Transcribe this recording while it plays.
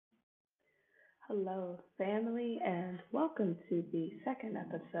Hello, family, and welcome to the second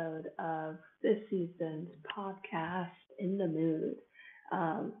episode of this season's podcast, In the Mood.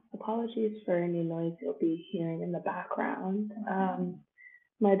 Apologies for any noise you'll be hearing in the background.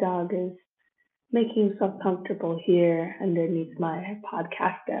 My dog is making himself comfortable here underneath my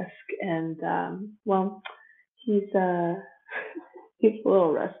podcast desk, and he's he's a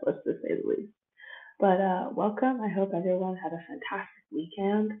little restless to say the least. But welcome. I hope everyone had a fantastic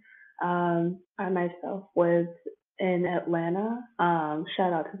weekend. I myself was in Atlanta.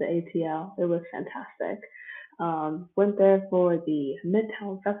 Shout out to the ATL. It was fantastic. Went there for the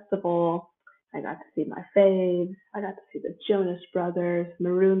Midtown Festival. I got to see my faves. I got to see the Jonas Brothers,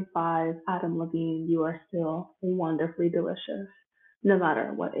 Maroon 5, Adam Levine. You are still wonderfully delicious, no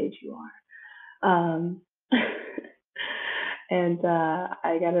matter what age you are. And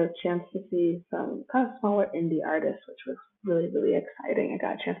I got a chance to see some kind of smaller indie artists, which was really, really exciting. I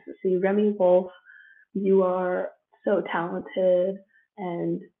got a chance to see Remy Wolf. You are so talented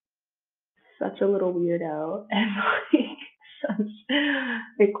and such a little weirdo and like such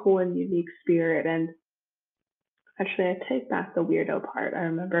a cool and unique spirit. And actually, I take back the weirdo part. I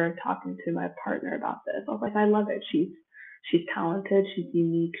remember talking to my partner about this. I was like, I love it. She's talented. She's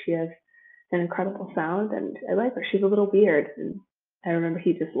unique. She has an incredible sound, and I like her. She's a little weird. And I remember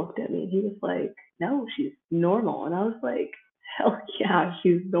he just looked at me. And he was like, "No, she's normal." And I was like, "Hell yeah,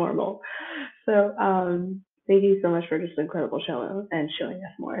 she's normal." So thank you so much for just an incredible show and showing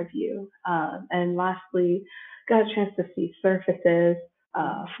us more of you. And lastly, got a chance to see Surfaces.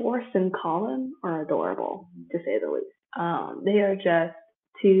 Forrest and Colin are adorable, to say the least. They are just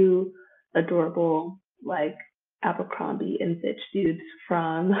two adorable, like Abercrombie and Fitch dudes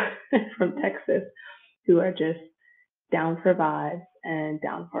from from Texas who are just down for vibes and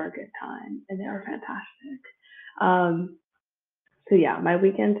down for a good time, and they are fantastic. Um, so yeah, my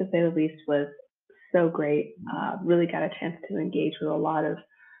weekend, to say the least, was so great. Really got a chance to engage with a lot of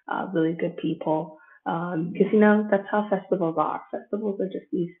really good people. Because that's how festivals are. Festivals are just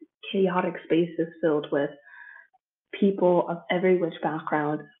these chaotic spaces filled with people of every which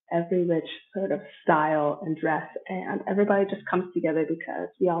background, every which sort of style and dress, and everybody just comes together because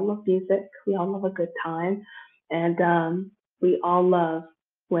we all love music, we all love a good time, and we all love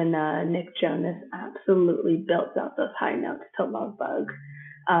when Nick Jonas absolutely belts out those high notes to Love Bug.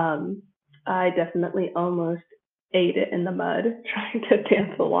 Um, I definitely almost ate it in the mud trying to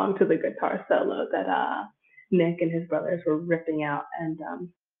dance along to the guitar solo that Nick and his brothers were ripping out, and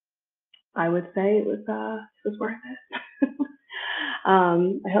I would say it was worth it.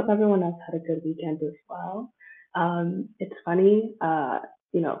 I hope everyone else had a good weekend as well. It's funny,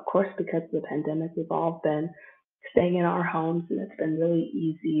 of course, because of the pandemic, we've all been staying in our homes, and it's been really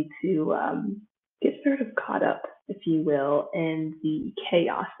easy to get sort of caught up, if you will, in the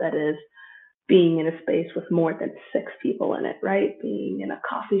chaos that is being in a space with more than six people in it, right? Being in a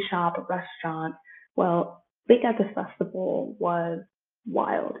coffee shop, a restaurant. Well, being at this festival was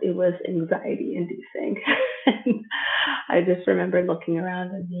wild. It was anxiety inducing. And I just remember looking around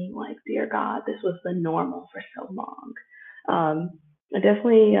and being like, dear God, this was the normal for so long. I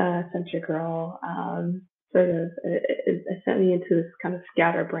definitely sent your girl sort of, it sent me into this kind of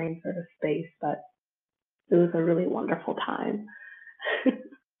scatterbrain sort of space, but it was a really wonderful time.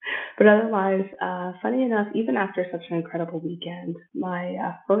 But otherwise, funny enough, even after such an incredible weekend,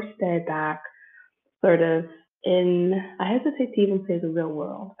 my first day back, sort of in, I hesitate to even say the real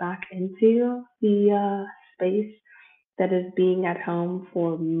world, back into the space that is being at home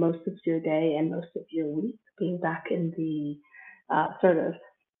for most of your day and most of your week, being back in the sort of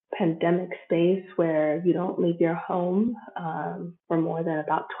pandemic space where you don't leave your home for more than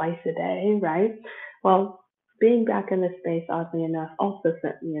about twice a day, right? Well, being back in this space, oddly enough, also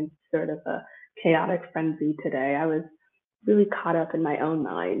sent me in sort of a chaotic frenzy today. I was really caught up in my own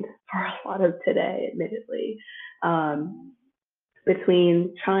mind for a lot of today, admittedly. Um,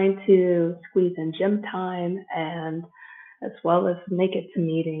 Between trying to squeeze in gym time and as well as make it to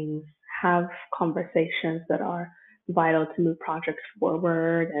meetings, have conversations that are vital to move projects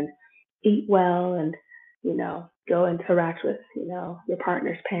forward and eat well and, go interact with, your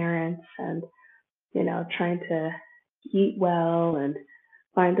partner's parents and, trying to eat well and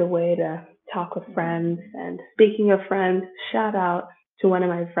find a way to talk with friends. And speaking of friends, shout out to one of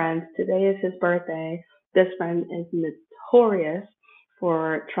my friends. Today is his birthday. This friend is notorious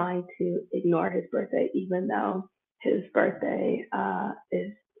for trying to ignore his birthday, even though his birthday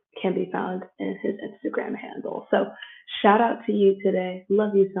is can be found in his Instagram handle. So shout out to you today.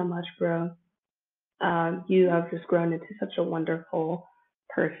 Love you so much, bro. You have just grown into such a wonderful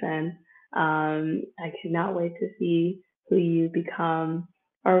person. I cannot wait to see who you become,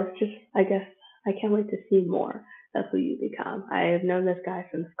 or just, I guess, I can't wait to see more of who you become. I've known this guy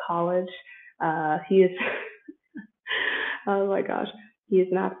since college. He is, oh my gosh, he is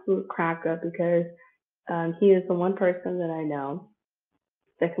an absolute cracker because he is the one person that I know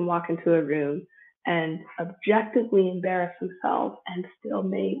that can walk into a room and objectively embarrass himself and still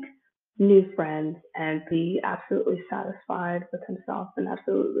make new friends and be absolutely satisfied with himself and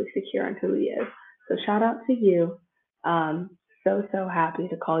absolutely secure in who he is. So shout out to you. So happy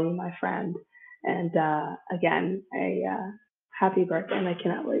to call you my friend. And again, a happy birthday, and I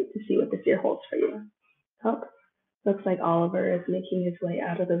cannot wait to see what this year holds for you. Oh, looks like Oliver is making his way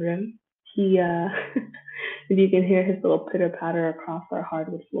out of the room. He, if you can hear his little pitter patter across our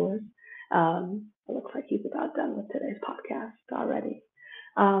hardwood floors, it looks like he's about done with today's podcast already.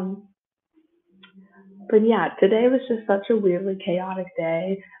 But yeah, today was just such a weirdly chaotic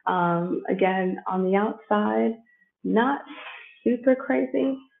day. Again, on the outside, not super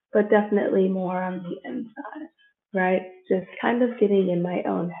crazy, but definitely more on the inside, right? Just kind of getting in my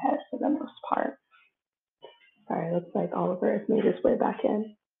own head for the most part. Sorry, looks like Oliver has made his way back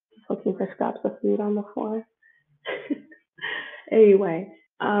in. He's looking for scraps of food on the floor. Anyway,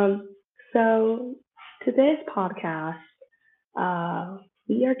 so today's podcast,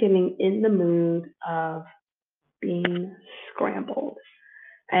 we are getting in the mood of being scrambled.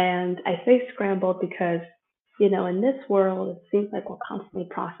 And I say scrambled because, in this world, it seems like we're constantly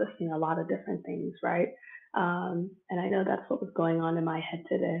processing a lot of different things, right? And I know that's what was going on in my head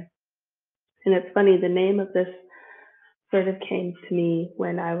today. And it's funny, the name of this sort of came to me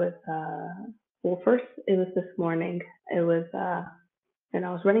when I was, first it was this morning. It was, and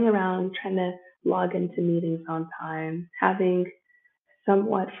I was running around trying to log into meetings on time, having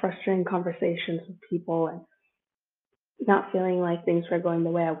somewhat frustrating conversations with people and not feeling like things were going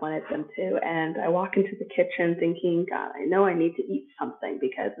the way I wanted them to. And I walk into the kitchen thinking, God, I know I need to eat something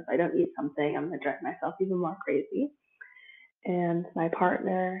because if I don't eat something, I'm going to drive myself even more crazy. And my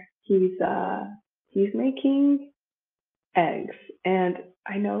partner, he's making eggs. And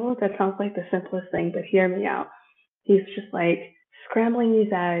I know that sounds like the simplest thing, but hear me out. He's just like scrambling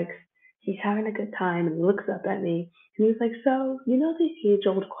these eggs. He's having a good time and he looks up at me and he's like, so, the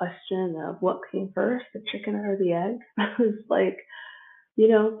age-old question of what came first, the chicken or the egg? I was like,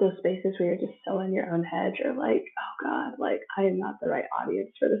 those spaces where you're just so in your own head, you're like, oh God, like I am not the right audience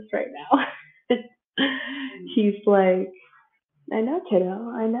for this right now. He's like, I know,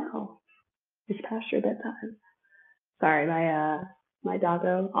 kiddo, I know. It's past your bedtime. Sorry, my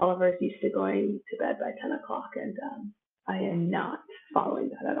doggo Oliver's used to going to bed by 10 o'clock, and I am not following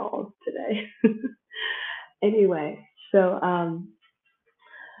that at all today. Anyway, so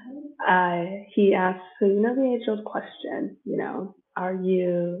he asked, so the age-old question, are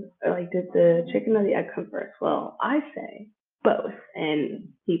you like, did the chicken or the egg come first? Well, I say both, and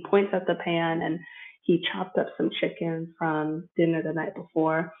he points at the pan, and he chopped up some chicken from dinner the night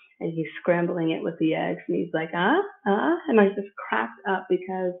before, and he's scrambling it with the eggs, and he's like, and I just cracked up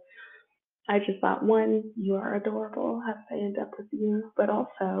because I just thought, one, you are adorable, how did I end up with you? But also,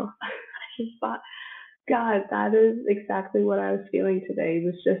 I just thought, God, that is exactly what I was feeling today. It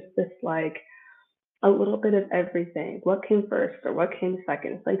was just this like a little bit of everything. What came first or what came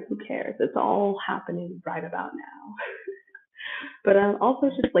second? It's like, who cares? It's all happening right about now. But also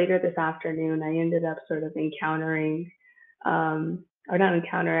just later this afternoon, I ended up sort of encountering, or not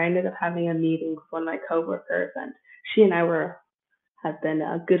encounter, I ended up having a meeting with one of my coworkers, and she and I have been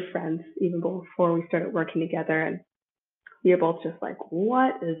good friends even before we started working together. And we were both just like,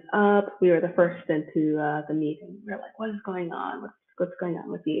 what is up? We were the first into the meeting. We are like, what is going on? What's going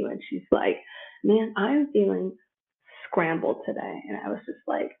on with you? And she's like, man, I'm feeling scrambled today. And I was just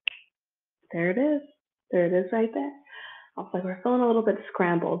like, there it is. There it is right there. I was like, we're feeling a little bit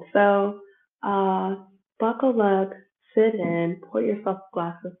scrambled. So buckle up, sit in, pour yourself a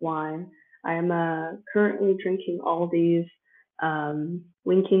glass of wine. I am currently drinking Aldi's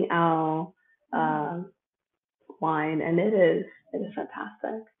Winking Owl wine, and it is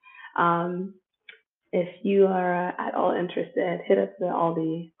fantastic. If you are at all interested, hit up the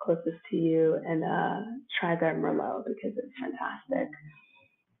Aldi closest to you and try their Merlot because it's fantastic.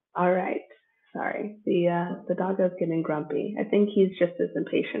 All right. Sorry, the doggo's getting grumpy. I think he's just as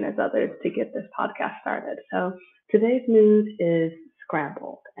impatient as others to get this podcast started. So today's mood is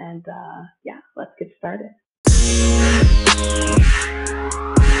scrambled, and yeah, let's get started.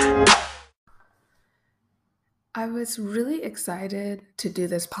 I was really excited to do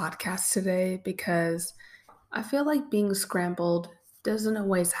this podcast today because I feel like being scrambled doesn't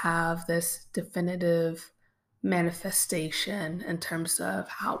always have this definitive manifestation in terms of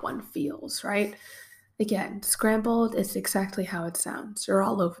how one feels, right? again, scrambled is exactly how it sounds. You're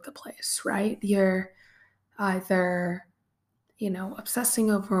all over the place, right? You're either, obsessing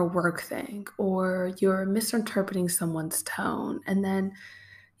over a work thing, or you're misinterpreting someone's tone. And then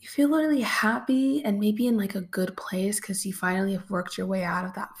you feel really happy and maybe in like a good place because you finally have worked your way out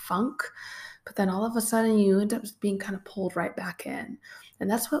of that funk. But then all of a sudden you end up being kind of pulled right back in. And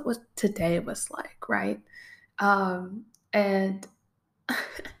that's what today was like, right? And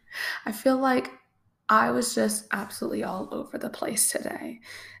I feel like I was just absolutely all over the place today.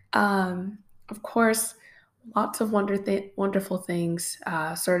 Um, of course, lots of wonderful things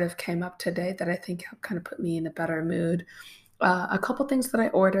sort of came up today that I think helped kind of put me in a better mood. A couple things that I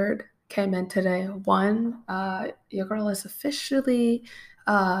ordered came in today. One, your girl is officially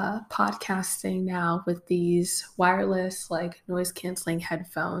podcasting now with these wireless, like noise canceling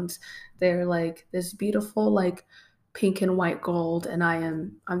headphones. They're like this beautiful, like pink and white gold, and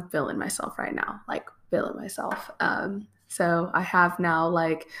I'm feeling myself right now, like feeling myself. So I have now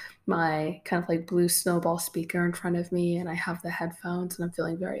like my kind of like blue snowball speaker in front of me, and I have the headphones, and I'm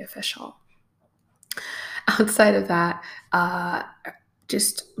feeling very official. Outside of that, uh,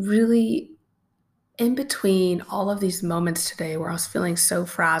 just really in between all of these moments today where I was feeling so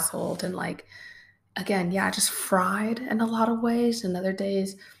frazzled and like, again, yeah, just fried in a lot of ways, and other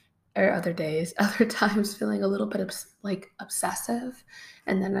times feeling a little bit like obsessive,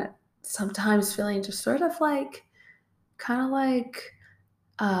 and then sometimes feeling just sort of like, kind of like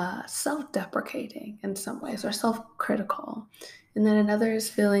self-deprecating in some ways or self-critical. And then another is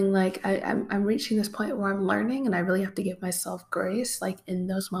feeling like I'm reaching this point where I'm learning and I really have to give myself grace, like in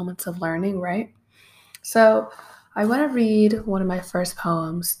those moments of learning, right? So I want to read one of my first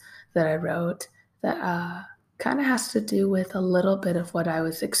poems that I wrote that kind of has to do with a little bit of what I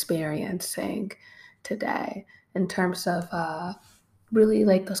was experiencing today in terms of really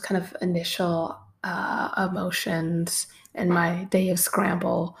like those kind of initial emotions in my day of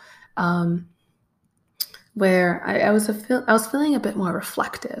scramble, um, where I was feeling a bit more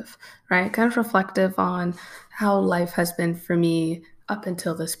reflective, right? Kind of reflective on how life has been for me up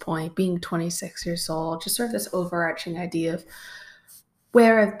until this point, being 26 years old, just sort of this overarching idea of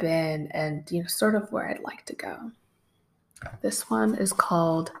where I've been and sort of where I'd like to go. This one is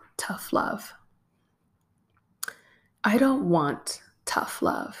called Tough Love. I don't want tough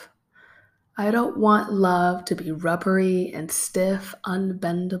love. I don't want love to be rubbery and stiff,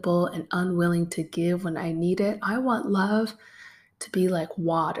 unbendable, and unwilling to give when I need it. I want love to be like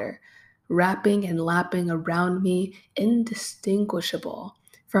water, wrapping and lapping around me, indistinguishable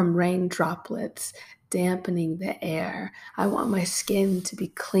from rain droplets, dampening the air. I want my skin to be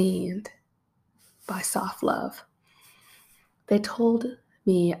cleaned by soft love. They told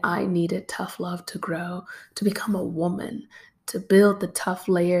me I needed tough love to grow, to become a woman, to build the tough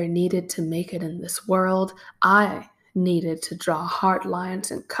layer needed to make it in this world. I needed to draw hard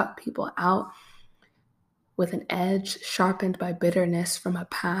lines and cut people out with an edge sharpened by bitterness from a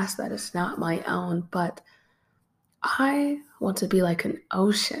past that is not my own. But I want to be like an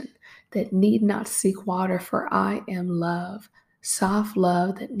ocean that need not seek water, for I am love, soft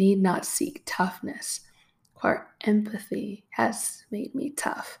love that need not seek toughness. For empathy has made me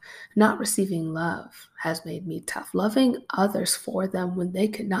tough. Not receiving love has made me tough. Loving others for them when they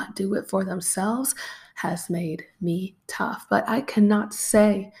could not do it for themselves has made me tough. But I cannot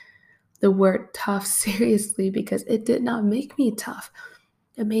say the word tough seriously because it did not make me tough.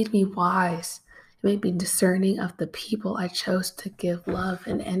 It made me wise. It made me discerning of the people I chose to give love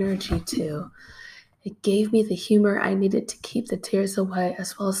and energy to. It gave me the humor I needed to keep the tears away,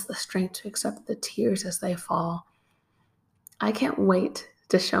 as well as the strength to accept the tears as they fall. I can't wait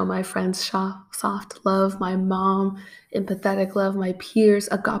to show my friends soft love, my mom, empathetic love, my peers,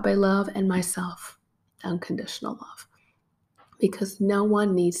 agape love, and myself, unconditional love. Because no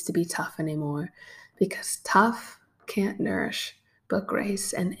one needs to be tough anymore, because tough can't nourish, but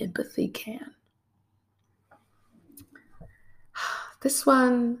grace and empathy can. This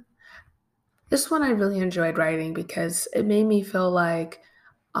one This one I really enjoyed writing because it made me feel like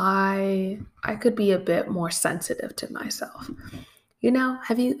I could be a bit more sensitive to myself.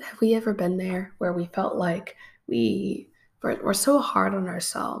 Have we ever been there where we felt like we're so hard on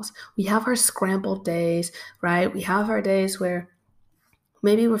ourselves? We have our scrambled days, right? We have our days where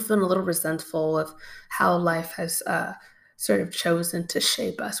maybe we're feeling a little resentful of how life has sort of chosen to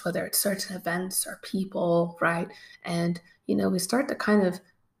shape us, whether it's certain events or people, right? And, we start to kind of,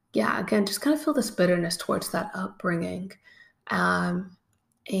 yeah, again, just kind of feel this bitterness towards that upbringing. Um,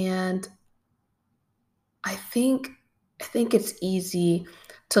 and I think, I think it's easy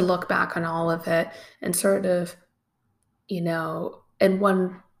to look back on all of it and sort of, in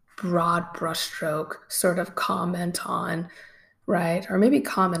one broad brushstroke sort of comment on, right? Or maybe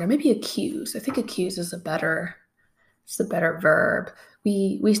comment, or maybe accuse. I think accuse is a better verb.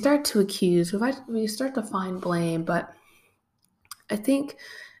 We start to accuse, we start to find blame, but I think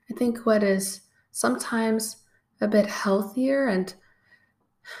what is sometimes a bit healthier, and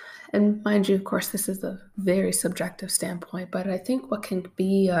mind you, of course, this is a very subjective standpoint, but I think what can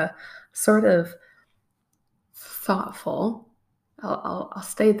be a sort of thoughtful, I'll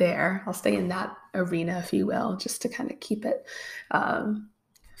stay there. I'll stay in that arena, if you will, just to kind of keep it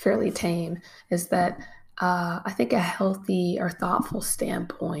fairly tame, is that I think a healthy or thoughtful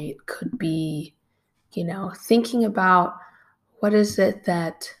standpoint could be, thinking about what is it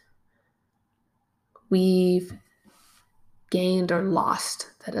that we've gained or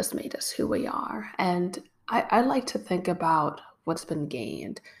lost that has made us who we are. And I like to think about what's been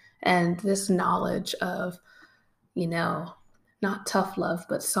gained, and this knowledge of, not tough love,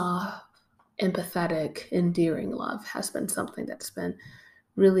 but soft, empathetic, endearing love has been something that's been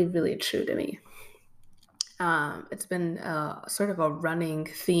really, really true to me. It's been sort of a running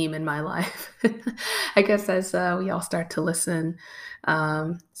theme in my life. I guess as we all start to listen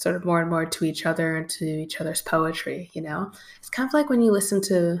sort of more and more to each other and to each other's poetry, it's kind of like when you listen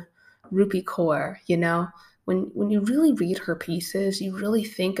to Rupi Kaur, when you really read her pieces, you really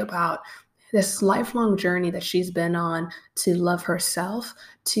think about this lifelong journey that she's been on to love herself,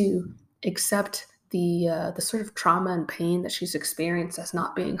 to accept the sort of trauma and pain that she's experienced as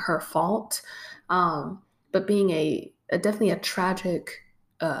not being her fault. But being definitely a tragic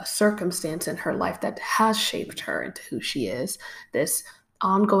circumstance in her life that has shaped her into who she is. This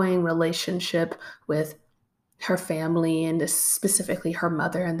ongoing relationship with her family, and specifically her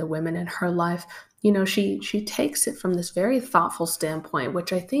mother and the women in her life. She takes it from this very thoughtful standpoint,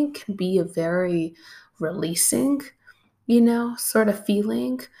 which I think can be a very releasing, sort of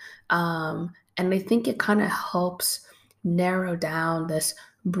feeling. And I think it kind of helps narrow down this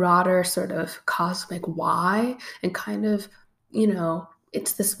broader sort of cosmic why, and kind of,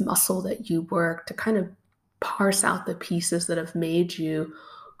 it's this muscle that you work to kind of parse out the pieces that have made you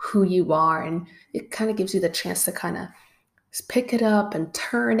who you are. And it kind of gives you the chance to kind of pick it up and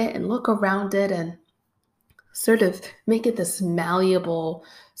turn it and look around it and sort of make it this malleable,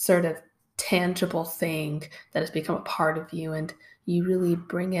 sort of tangible thing that has become a part of you. And you really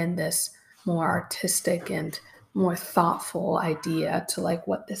bring in this more artistic and more thoughtful idea to like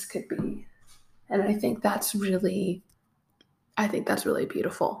what this could be. And I think that's really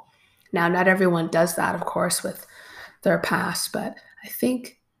beautiful. Now, not everyone does that, of course, with their past, but I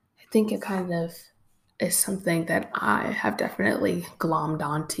think it kind of is something that I have definitely glommed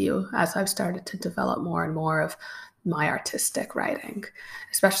onto as I've started to develop more and more of my artistic writing,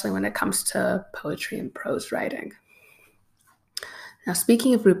 especially when it comes to poetry and prose writing. Now,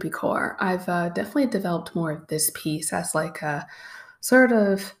 speaking of Rupi Kaur, I've definitely developed more of this piece as like a sort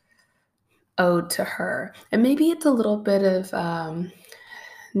of ode to her. And maybe it's a little bit of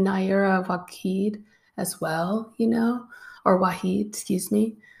Nayyirah Waheed as well, or Waheed, excuse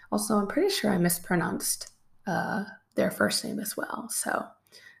me. Also, I'm pretty sure I mispronounced their first name as well. So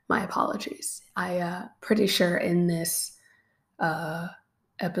my apologies. I pretty sure in this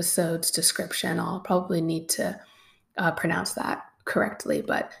episode's description, I'll probably need to pronounce that correctly.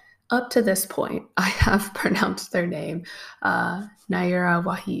 But up to this point, I have pronounced their name, Nayyirah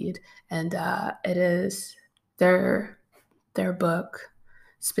Waheed, and it is their book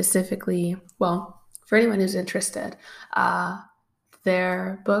specifically. Well, for anyone who's interested,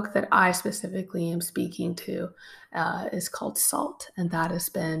 their book that I specifically am speaking to is called Salt, and that has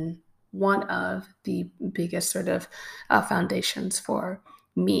been one of the biggest sort of foundations for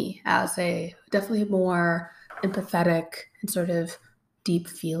me as a definitely more empathetic and sort of deep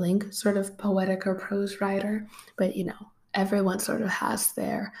feeling sort of poetic or prose writer. But everyone sort of has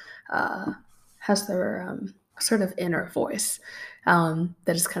their sort of inner voice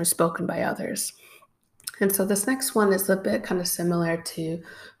that is kind of spoken by others. And so this next one is a bit kind of similar to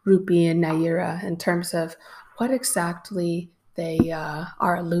Rupi and Nayyirah in terms of what exactly they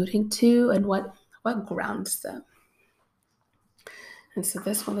are alluding to and what grounds them. And so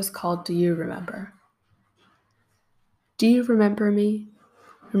this one is called Do You Remember? Do you remember me?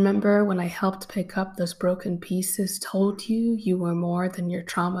 Remember when I helped pick up those broken pieces, told you you were more than your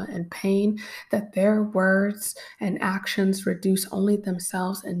trauma and pain, that their words and actions reduce only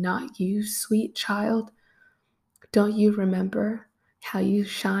themselves and not you, sweet child? Don't you remember how you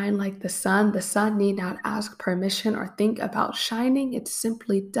shine like the sun? The sun need not ask permission or think about shining. It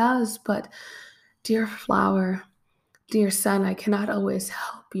simply does. But, dear flower, Dear son, I cannot always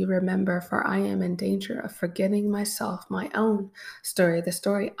help you remember, for I am in danger of forgetting myself, my own story, the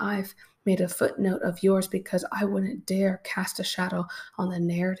story I've made a footnote of yours because I wouldn't dare cast a shadow on the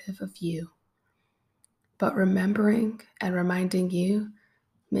narrative of you. But remembering and reminding you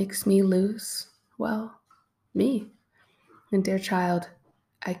makes me lose, well, me. And dear child,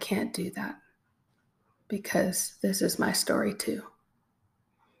 I can't do that because this is my story too.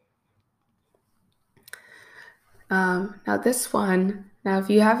 Now this one, now if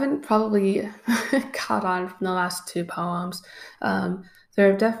you haven't probably caught on from the last two poems, there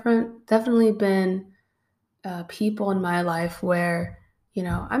have definitely been people in my life where,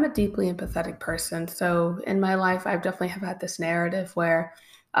 I'm a deeply empathetic person. So in my life, I've definitely have had this narrative where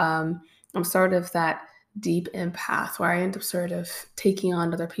I'm sort of that deep empath where I end up sort of taking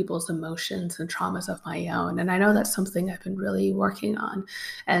on other people's emotions and traumas of my own. And I know that's something I've been really working on.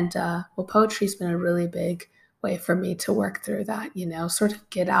 And poetry's been a really big way for me to work through that, sort of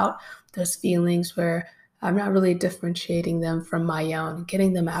get out those feelings where I'm not really differentiating them from my own and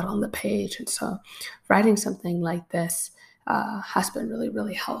getting them out on the page. And so writing something like this has been really,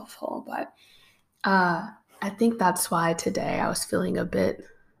 really helpful. But I think that's why today I was feeling a bit,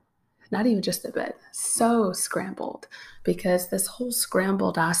 not even just a bit, so scrambled, because this whole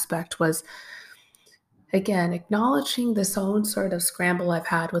scrambled aspect was, again, acknowledging this own sort of scramble I've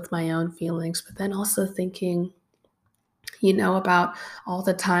had with my own feelings, but then also thinking, about all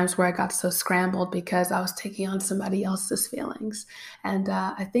the times where I got so scrambled because I was taking on somebody else's feelings. And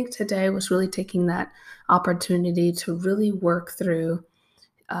I think today was really taking that opportunity to really work through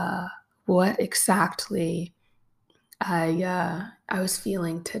what exactly I was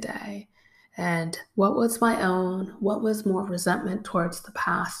feeling today, and what was my own, what was more resentment towards the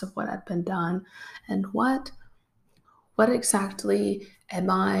past of what had been done, and what exactly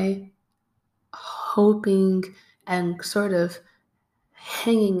am I hoping and sort of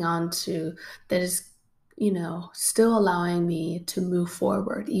hanging on to that is, still allowing me to move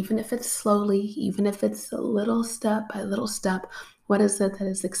forward, even if it's slowly, even if it's a little step by little step. What is it that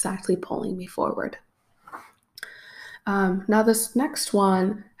is exactly pulling me forward? Now, this next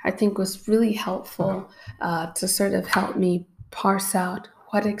one I think was really helpful to sort of help me parse out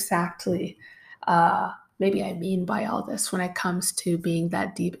what exactly maybe I mean by all this when it comes to being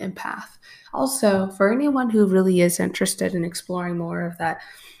that deep empath. Also, for anyone who really is interested in exploring more of that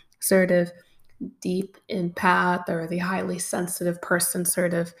sort of deep empath or the highly sensitive person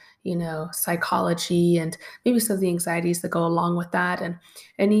sort of, psychology and maybe some of the anxieties that go along with that, and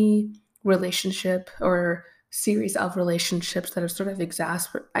any relationship or series of relationships that have sort of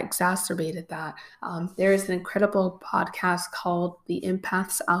exacerbated that. There is an incredible podcast called The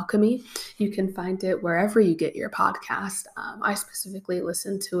Empath's Alchemy. You can find it wherever you get your podcast. I specifically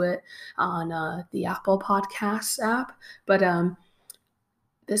listen to it on the Apple Podcasts app, but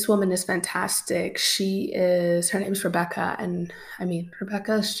this woman is fantastic. Her name's Rebecca. And I mean,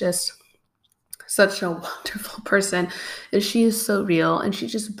 Rebecca is just such a wonderful person. And she is so real, and she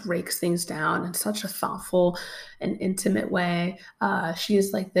just breaks things down in such a thoughtful and intimate way. She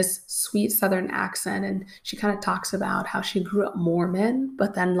is like this sweet Southern accent, and she kind of talks about how she grew up Mormon,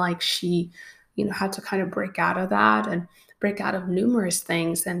 but then like she, had to kind of break out of that and break out of numerous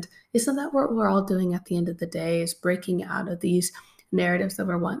things. And isn't that what we're all doing at the end of the day, is breaking out of these narratives that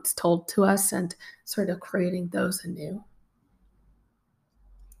were once told to us and sort of creating those anew?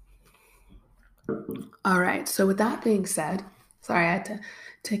 All right, so with that being said, sorry, I had to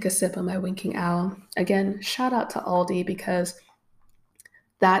take a sip of my winking owl. Again, shout out to Aldi because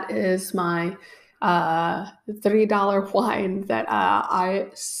that is my $3 wine that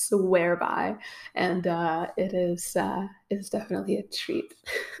I swear by, and it is definitely a treat.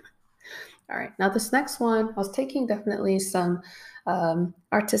 All right, now this next one, I was taking definitely some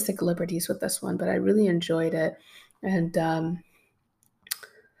artistic liberties with this one, but I really enjoyed it. And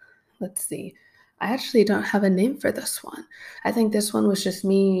let's see, I actually don't have a name for this one. I think this one was just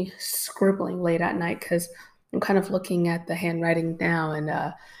me scribbling late at night because I'm kind of looking at the handwriting now, and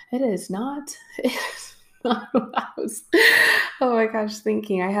it is not, it is not what I was, oh my gosh,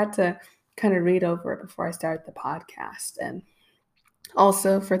 thinking. I had to kind of read over it before I started the podcast. And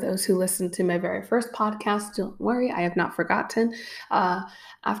also, for those who listened to my very first podcast, don't worry, I have not forgotten.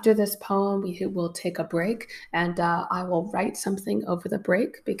 After this poem, we will take a break, and I will write something over the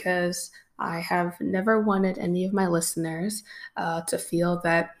break because I have never wanted any of my listeners to feel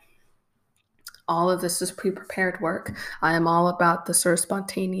that all of this is pre-prepared work. I am all about the sort of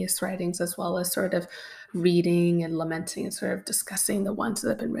spontaneous writings as well as sort of reading and lamenting and sort of discussing the ones that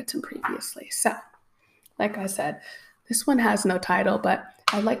have been written previously. So, like I said, this one has no title, but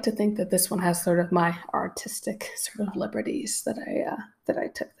I like to think that this one has sort of my artistic sort of liberties that I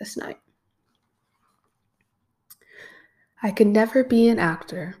took this night. I could never be an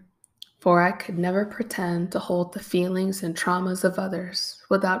actor, for I could never pretend to hold the feelings and traumas of others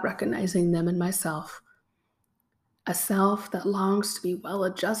without recognizing them in myself. A self that longs to be well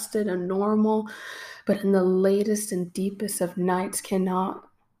adjusted and normal, but in the latest and deepest of nights cannot,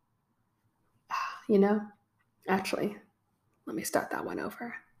 actually, let me start that one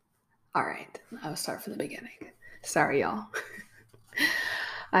over. All right, I'll start from the beginning. Sorry, y'all.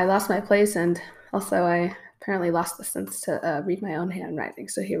 I lost my place, and also I apparently lost the sense to read my own handwriting,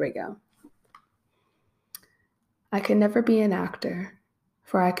 so here we go. I could never be an actor,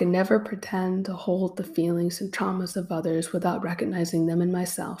 for I could never pretend to hold the feelings and traumas of others without recognizing them in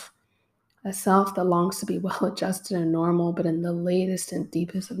myself. A self that longs to be well adjusted and normal, but in the latest and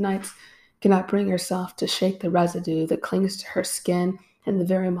deepest of nights cannot bring herself to shake the residue that clings to her skin and the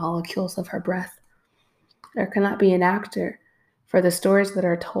very molecules of her breath. There cannot be an actor, for the stories that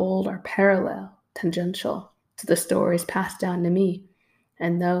are told are parallel, tangential to the stories passed down to me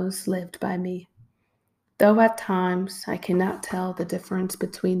and those lived by me. Though at times I cannot tell the difference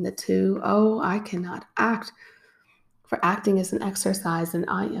between the two, I cannot act. For acting is an exercise, and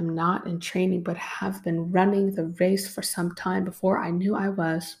I am not in training, but have been running the race for some time before I knew I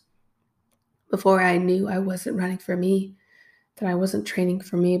was. Before I knew I wasn't running for me, that I wasn't training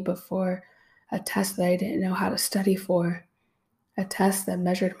for me, before a test that I didn't know how to study for, a test that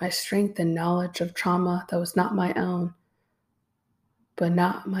measured my strength and knowledge of trauma that was not my own, but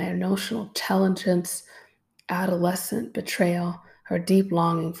not my emotional intelligence, adolescent betrayal, or deep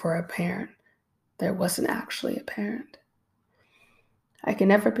longing for a parent. There wasn't actually a parent. I can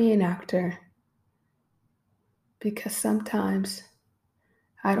never be an actor because sometimes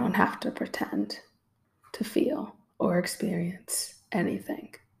I don't have to pretend to feel or experience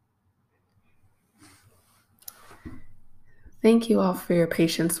anything. Thank you all for your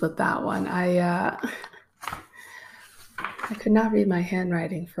patience with that one. I could not read my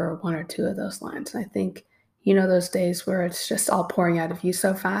handwriting for one or two of those lines. I think, those days where it's just all pouring out of you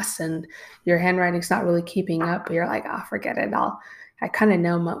so fast and your handwriting's not really keeping up, but you're like, forget it. I kind of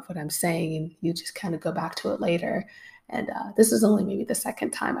know what I'm saying, and you just kind of go back to it later. And this is only maybe the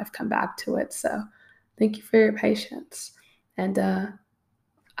second time I've come back to it. So thank you for your patience. And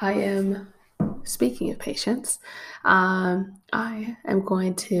I am, speaking of patience, I am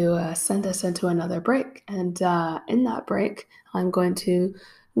going to send us into another break. And in that break, I'm going to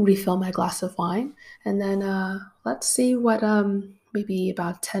refill my glass of wine. And then let's see what maybe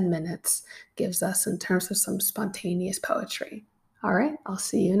about 10 minutes gives us in terms of some spontaneous poetry. All right, I'll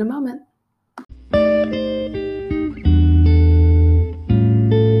see you in a moment.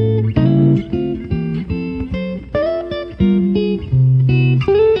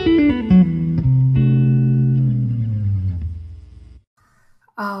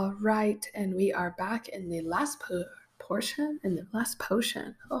 All right, and we are back in the last portion.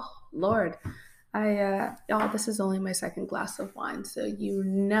 Oh, Lord. Y'all, this is only my second glass of wine, so you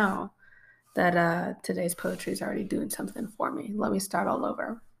know that today's poetry is already doing something for me. Let me start all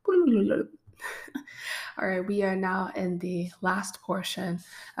over. All right, we are now in the last portion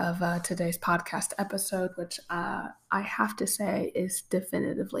of today's podcast episode, which I have to say is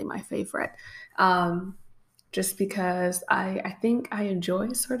definitively my favorite. Just because I think I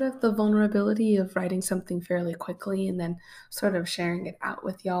enjoy sort of the vulnerability of writing something fairly quickly and then sort of sharing it out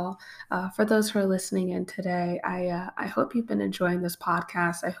with y'all. For those who are listening in today, I hope you've been enjoying this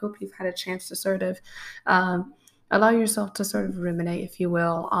podcast. I hope you've had a chance to sort of allow yourself to sort of ruminate, if you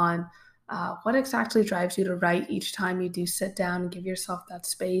will, on what exactly drives you to write each time you do sit down and give yourself that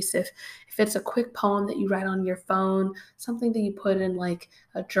space. If it's a quick poem that you write on your phone, something that you put in like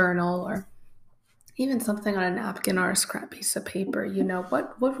a journal, or even something on a napkin or a scrap piece of paper,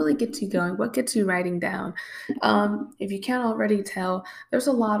 what really gets you going? What gets you writing down? If you can't already tell, there's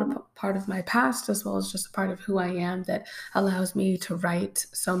a lot of part of my past as well as just a part of who I am that allows me to write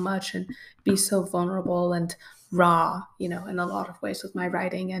so much and be so vulnerable and raw, in a lot of ways with my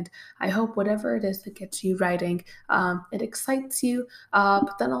writing. And I hope whatever it is that gets you writing, it excites you,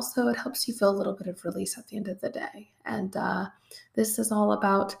 but then also it helps you feel a little bit of release at the end of the day. And this is all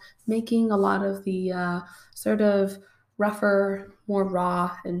about making a lot of the sort of rougher, more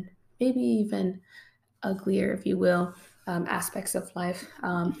raw, and maybe even uglier, if you will, aspects of life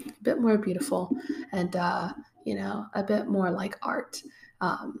a bit more beautiful and, a bit more like art.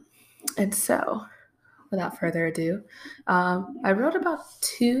 And so, without further ado, I wrote about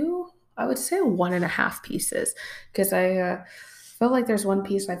I would say 1.5 pieces, because I felt like there's one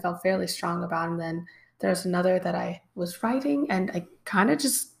piece I felt fairly strong about, and then there's another that I was writing and I kind of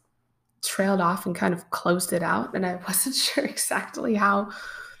just trailed off and kind of closed it out. And I wasn't sure exactly how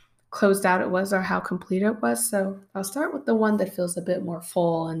closed out it was or how complete it was. So I'll start with the one that feels a bit more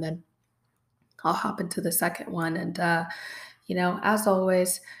full and then I'll hop into the second one. And, as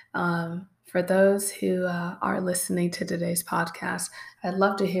always, for those who are listening to today's podcast, I'd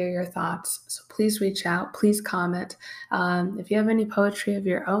love to hear your thoughts. So please reach out, please comment. If you have any poetry of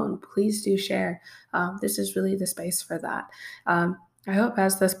your own, please do share. This is really the space for that. I hope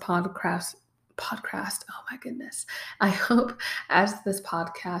as this podcast, oh my goodness, I hope as this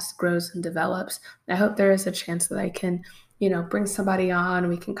podcast grows and develops, I hope there is a chance that I can bring somebody on.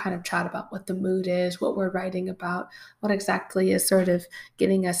 We can kind of chat about what the mood is, what we're writing about, what exactly is sort of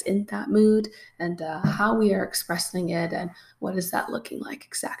getting us in that mood, and how we are expressing it, and what is that looking like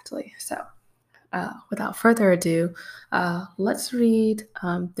exactly. So without further ado, let's read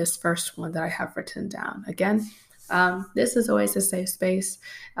this first one that I have written down. Again, this is always a safe space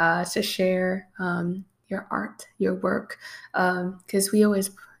to share your art, your work, because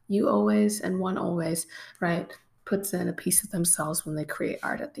you always, and one always, right, puts in a piece of themselves when they create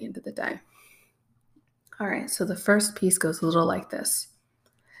art at the end of the day. All right, so the first piece goes a little like this.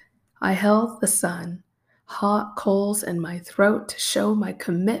 I held the sun, hot coals in my throat to show my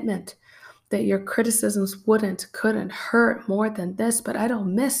commitment that your criticisms couldn't hurt more than this, but I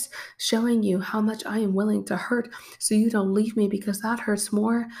don't miss showing you how much I am willing to hurt so you don't leave me, because that hurts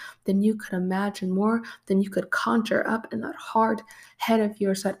more than you could imagine, more than you could conjure up in that hard head of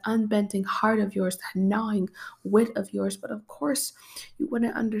yours, that unbending heart of yours, that gnawing wit of yours. But of course, you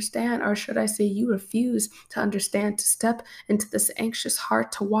wouldn't understand, or should I say you refuse to understand, to step into this anxious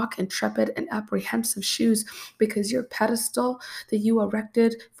heart, to walk in trepid and apprehensive shoes, because your pedestal that you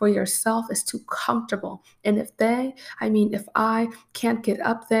erected for yourself is too comfortable. And if I can't get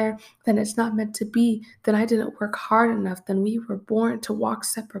up there, then it's not meant to be. Then I didn't work hard enough. Then we were born to walk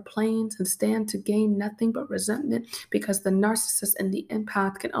separate planes and stand to gain nothing but resentment, because the narcissist and the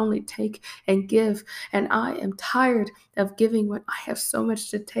empath can only take and give. And I am tired of giving when I have so much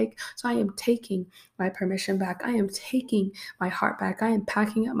to take. So I am taking my permission back. I am taking my heart back. I am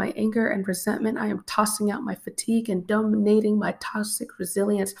packing up my anger and resentment. I am tossing out my fatigue and dominating my toxic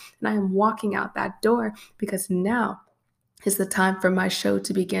resilience. And I am walking out that door, because now is the time for my show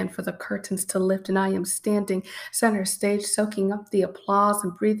to begin, for the curtains to lift, and I am standing center stage, soaking up the applause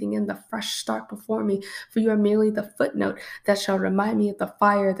and breathing in the fresh start before me. For you are merely the footnote that shall remind me of the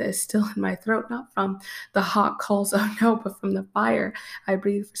fire that is still in my throat, not from the hot coals, oh no, but from the fire I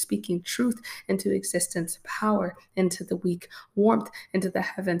breathe, for speaking truth into existence, power into the weak, warmth into the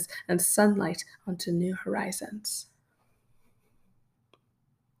heavens, and sunlight onto new horizons.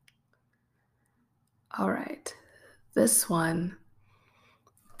 All right. This one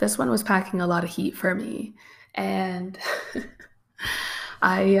was packing a lot of heat for me, and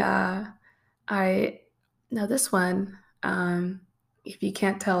I now this one, if you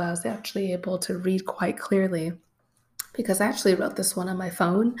can't tell, I was actually able to read quite clearly, because I actually wrote this one on my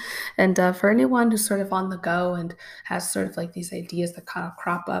phone. And for anyone who's sort of on the go and has sort of like these ideas that kind of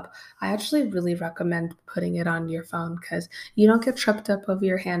crop up, I actually really recommend putting it on your phone, because you don't get tripped up over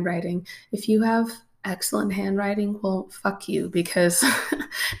your handwriting. If you have excellent handwriting, well, fuck you, because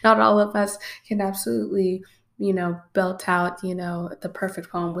not all of us can absolutely belt out, the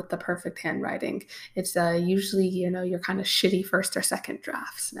perfect poem with the perfect handwriting. It's usually, you're kind of shitty first or second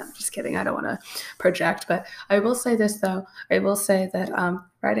drafts. No, I'm just kidding. I don't want to project, but I will say this though. I will say that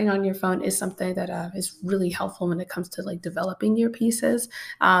writing on your phone is something that is really helpful when it comes to like developing your pieces.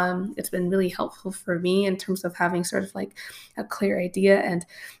 It's been really helpful for me in terms of having sort of like a clear idea, and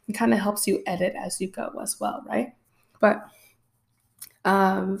it kind of helps you edit as you go as well, right? But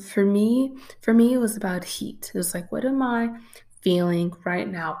for me, it was about heat. It was like, what am I feeling right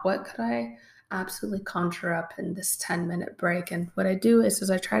now? What could I absolutely conjure up in this 10-minute break? And what I do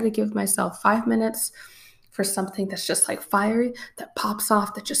is I try to give myself 5 minutes for something that's just like fiery, that pops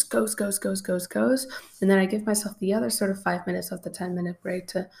off, that just goes. And then I give myself the other sort of 5 minutes of the 10-minute break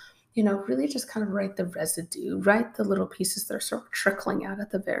to, really just kind of write the residue, write the little pieces that are sort of trickling out at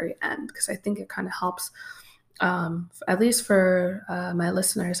the very end, because I think it kind of helps. At least for my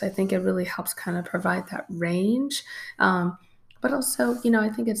listeners, I think it really helps kind of provide that range. But also, I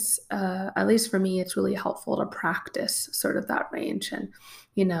think it's, at least for me, it's really helpful to practice sort of that range and,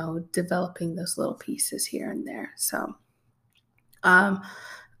 developing those little pieces here and there. So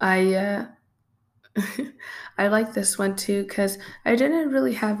I I like this one too because I didn't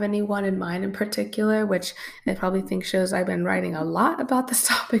really have anyone in mind in particular, which I probably think shows I've been writing a lot about this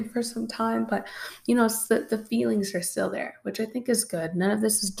topic for some time. But the feelings are still there, which I think is good. None of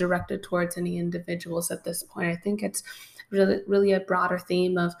this is directed towards any individuals at this point. I think it's really a broader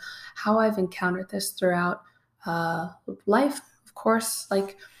theme of how I've encountered this throughout life, of course,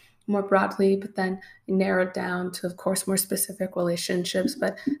 like more broadly, but then narrowed down to, of course, more specific relationships,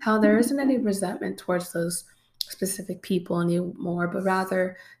 but how there isn't any resentment towards those specific people anymore, but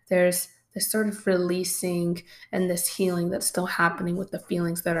rather there's this sort of releasing and this healing that's still happening with the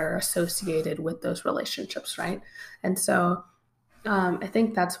feelings that are associated with those relationships, right? And so I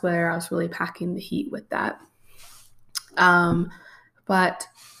think that's where I was really packing the heat with that. Um, but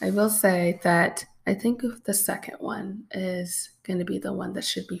I will say that I think the second one is going to be the one that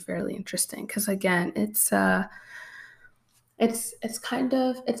should be fairly interesting because again, it's kind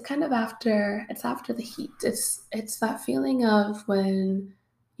of after the heat. It's that feeling of when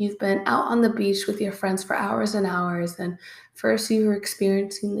you've been out on the beach with your friends for hours and hours, and first you were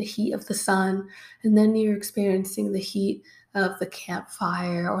experiencing the heat of the sun, and then you're experiencing the heat of the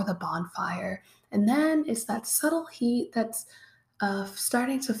campfire or the bonfire, and then it's that subtle heat that's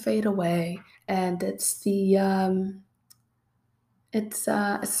starting to fade away, and it's sort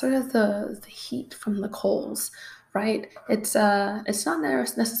of the heat from the coals, right? It's not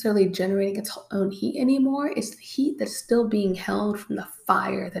necessarily generating its own heat anymore. It's the heat that's still being held from the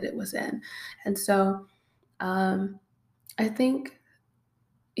fire that it was in, and so um, I think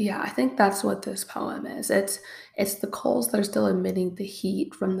yeah, I think that's what this poem is. It's the coals that are still emitting the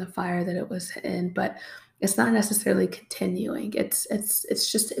heat from the fire that it was in, but it's not necessarily continuing.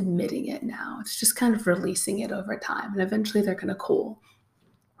 It's just emitting it now. It's just kind of releasing it over time, and eventually they're going to cool.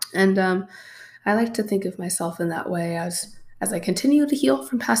 And I like to think of myself in that way as I continue to heal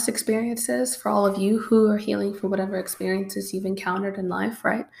from past experiences. For all of you who are healing from whatever experiences you've encountered in life,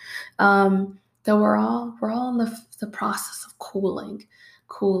 right? That we're all in the process of cooling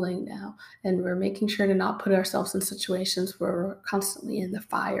now, and we're making sure to not put ourselves in situations where we're constantly in the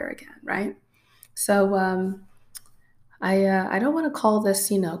fire again, right? So I don't want to call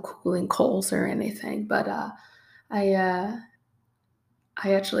this cooling coals or anything, but I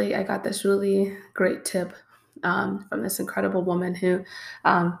I got this really great tip from this incredible woman who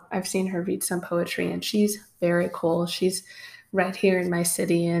I've seen her read some poetry, and she's very cool. She's right here in my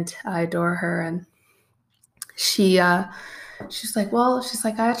city, and I adore her. And she she's like, well, she's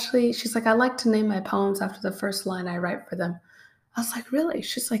like, I like to name my poems after the first line I write for them. I was like, really?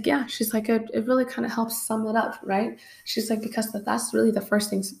 She's like, yeah. She's like, it really kind of helps sum it up, right? She's like, because that's really the first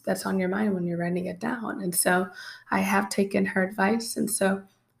thing that's on your mind when you're writing it down. And so I have taken her advice. And so,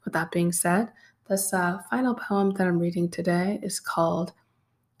 with that being said, this final poem that I'm reading today is called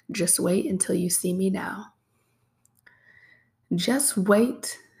Just Wait Until You See Me Now. Just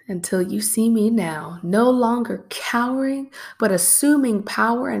wait until you see me now, no longer cowering, but assuming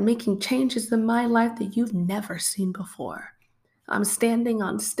power and making changes in my life that you've never seen before. I'm standing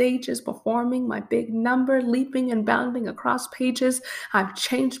on stages performing my big number, leaping and bounding across pages. I've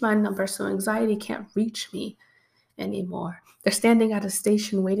changed my number so anxiety can't reach me anymore. They're standing at a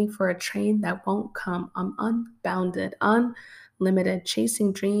station waiting for a train that won't come. I'm unbounded, unlimited,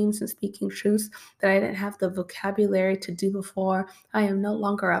 chasing dreams and speaking truths that I didn't have the vocabulary to do before. I am no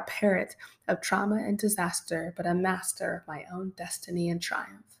longer a parrot of trauma and disaster, but a master of my own destiny and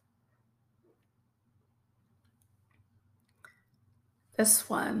triumph. This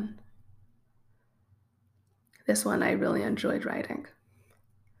one, this one I really enjoyed writing.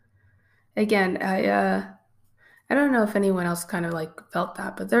 Again, I don't know if anyone else kind of like felt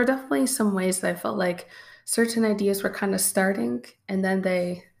that, but there are definitely some ways that I felt like certain ideas were kind of starting and then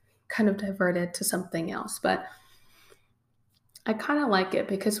they kind of diverted to something else. But I kind of like it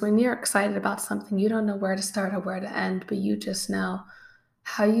because when you're excited about something, you don't know where to start or where to end, but you just know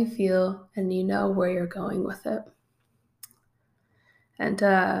how you feel and you know where you're going with it. And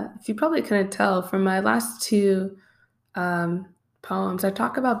if you probably couldn't tell from my last two um, poems, I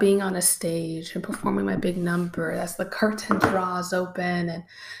talk about being on a stage and performing my big number as the curtain draws open and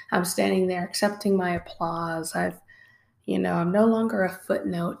I'm standing there accepting my applause. I'm no longer a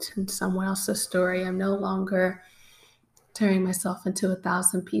footnote in someone else's story. I'm no longer tearing myself into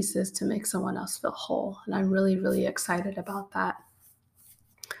 1,000 pieces to make someone else feel whole. And I'm really, really excited about that.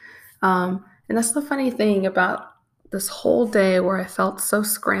 And that's the funny thing about this whole day where I felt so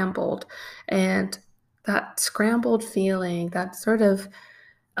scrambled, and that scrambled feeling, that sort of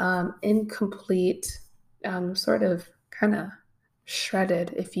incomplete, sort of kind of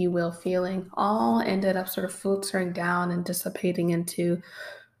shredded, if you will, feeling all ended up sort of filtering down and dissipating into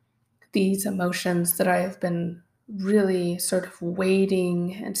these emotions that I've been really sort of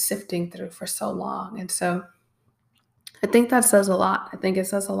wading and sifting through for so long. And so I think that says a lot. I think it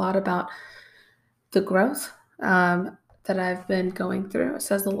says a lot about the growth that I've been going through. It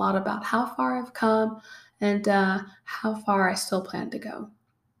says a lot about how far I've come and how far I still plan to go.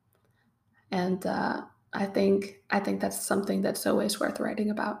 And I think that's something that's always worth writing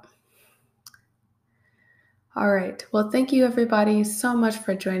about. All right. Well, thank you everybody so much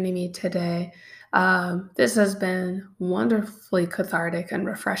for joining me today. This has been wonderfully cathartic and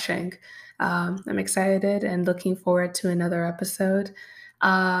refreshing. I'm excited and looking forward to another episode.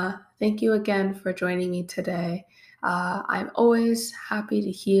 Thank you again for joining me today. I'm always happy to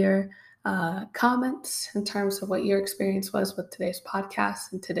hear comments in terms of what your experience was with today's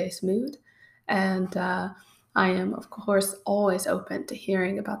podcast and today's mood. And I am, of course, always open to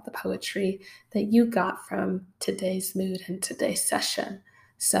hearing about the poetry that you got from today's mood and today's session.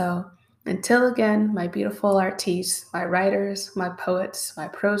 So until again, my beautiful artistes, my writers, my poets, my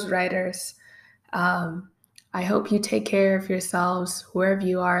prose writers, I hope you take care of yourselves wherever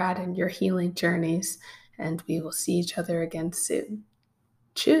you are at in your healing journeys, and we will see each other again soon.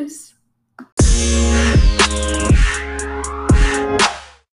 Tschüss.